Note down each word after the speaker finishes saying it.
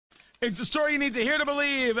It's a story you need to hear to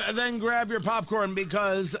believe. Then grab your popcorn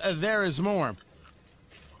because there is more.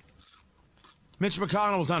 Mitch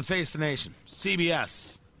McConnell was on Face the Nation,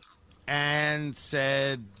 CBS, and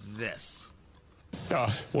said this.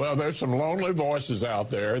 Well, there's some lonely voices out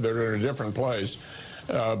there that are in a different place.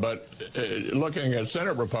 But looking at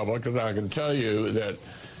Senate Republicans, I can tell you that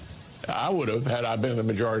I would have, had I been the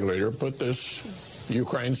majority leader, put this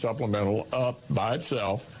Ukraine supplemental up by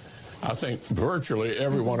itself. I think virtually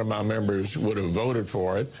every one of my members would have voted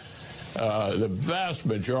for it. The vast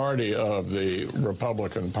majority of the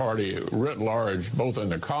Republican Party writ large, both in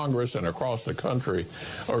the Congress and across the country,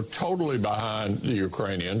 are totally behind the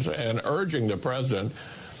Ukrainians and urging the president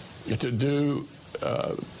to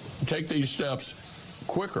take these steps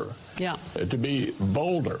quicker, to be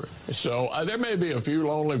bolder. So there may be a few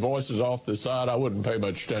lonely voices off the side. I wouldn't pay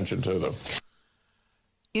much attention to them.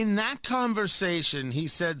 In that conversation, he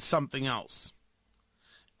said something else.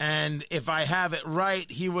 And if I have it right,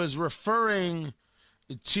 he was referring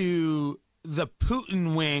to the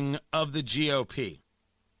Putin wing of the GOP.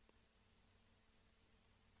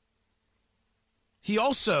 He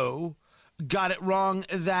also got it wrong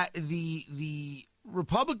that the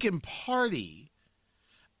Republican Party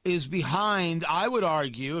is behind, I would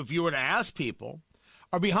argue, if you were to ask people,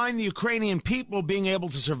 are behind the Ukrainian people being able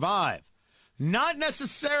to survive. Not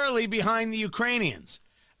necessarily behind the Ukrainians.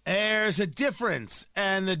 There's a difference,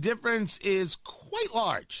 and the difference is quite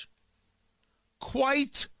large.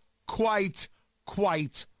 Quite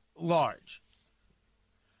large.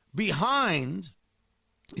 Behind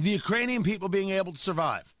the Ukrainian people being able to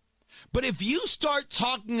survive. But if you start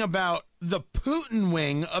talking about the Putin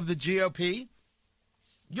wing of the GOP,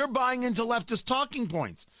 you're buying into leftist talking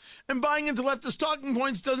points. And buying into leftist talking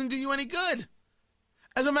points doesn't do you any good.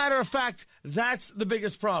 As a matter of fact, that's the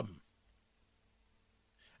biggest problem.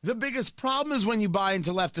 The biggest problem is when you buy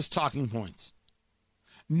into leftist talking points.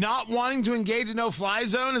 Not wanting to engage a no-fly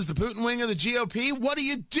zone as the Putin wing of the GOP? What are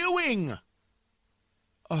you doing?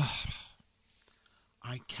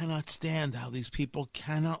 I cannot stand how these people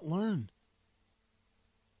cannot learn.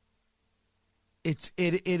 It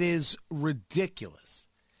is ridiculous.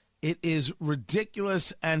 It is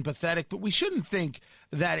ridiculous and pathetic, but we shouldn't think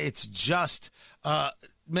that it's just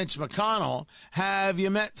Mitch McConnell. Have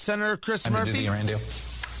you met Senator Chris Murphy? To do the Iran deal?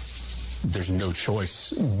 There's no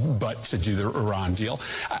choice but to do the Iran deal.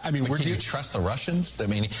 I mean, can you trust the Russians? I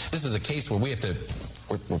mean, this is a case where we have to,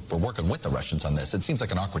 we're working with the Russians on this. It seems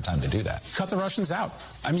like an awkward time to do that. Cut the Russians out.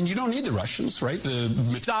 I mean, you don't need the Russians, right?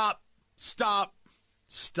 Stop.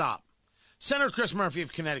 Senator Chris Murphy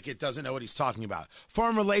of Connecticut doesn't know what he's talking about.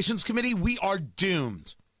 Foreign Relations Committee, we are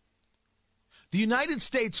doomed. The United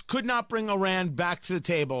States could not bring Iran back to the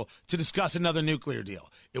table to discuss another nuclear deal.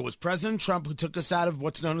 It was President Trump who took us out of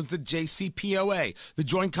what's known as the JCPOA, the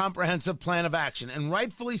Joint Comprehensive Plan of Action, and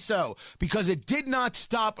rightfully so, because it did not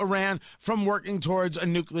stop Iran from working towards a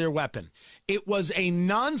nuclear weapon. It was a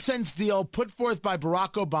nonsense deal put forth by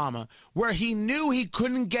Barack Obama where he knew he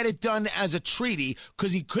couldn't get it done as a treaty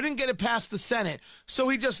because he couldn't get it past the Senate, so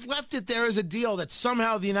he just left it there as a deal that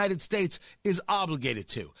somehow the United States is obligated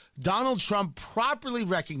to. Donald Trump properly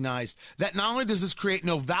recognized that not only does this create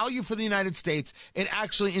no value for the United States, it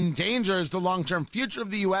actually endangers the long-term future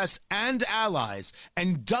of the U.S. and allies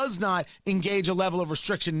and does not engage a level of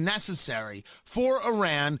restriction necessary for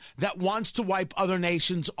Iran that wants to wipe other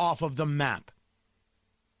nations off of the map.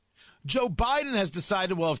 Joe Biden has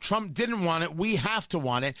decided, well, if Trump didn't want it, we have to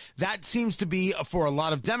want it. That seems to be, for a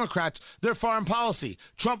lot of Democrats, their foreign policy.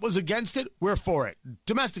 Trump was against it, we're for it.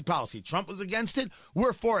 Domestic policy, Trump was against it,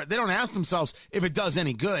 we're for it. They don't ask themselves if it does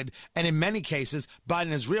any good. And in many cases, Biden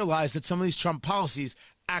has realized that some of these Trump policies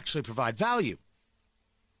actually provide value.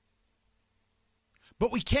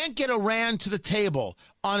 But we can't get Iran to the table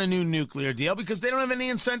on a new nuclear deal because they don't have any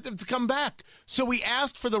incentive to come back. So we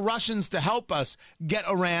asked for the Russians to help us get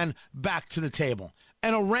Iran back to the table.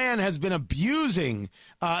 And Iran has been abusing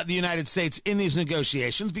the United States in these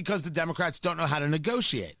negotiations because the Democrats don't know how to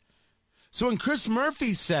negotiate. So when Chris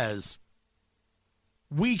Murphy says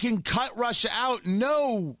we can cut Russia out,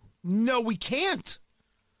 no, we can't.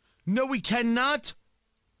 No, we cannot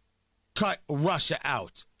cut Russia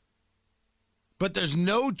out. But there's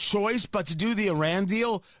no choice but to do the Iran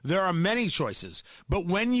deal. There are many choices. But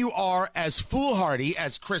when you are as foolhardy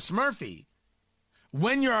as Chris Murphy,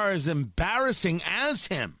 when you are as embarrassing as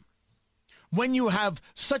him, when you have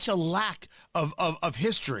such a lack of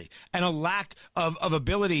history and a lack of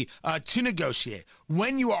ability to negotiate,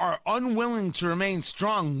 when you are unwilling to remain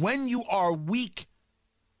strong, when you are weak,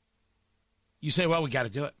 you say, well, we got to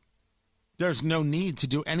do it. There's no need to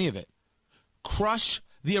do any of it. Crush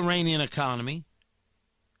the Iranian economy.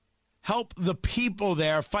 help the people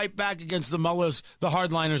there fight back against the mullahs, the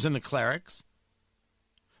hardliners, and the clerics.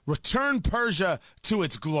 Return Persia to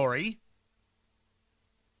its glory.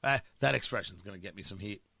 That expression is going to get me some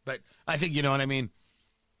heat, but I think you know what I mean.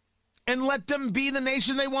 And let them be the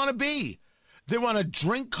nation they want to be. They want to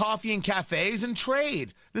drink coffee in cafes and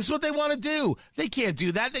trade. This is what they want to do. They can't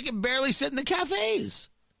do that. They can barely sit in the cafes.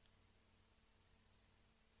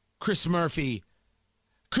 Chris Murphy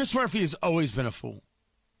has always been a fool.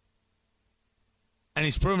 And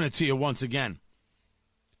he's proven it to you once again.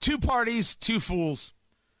 Two parties, two fools.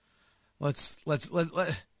 Let's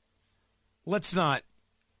not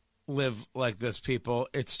live like this, people.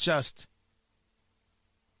 It's just,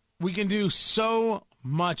 we can do so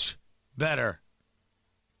much better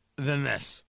than this.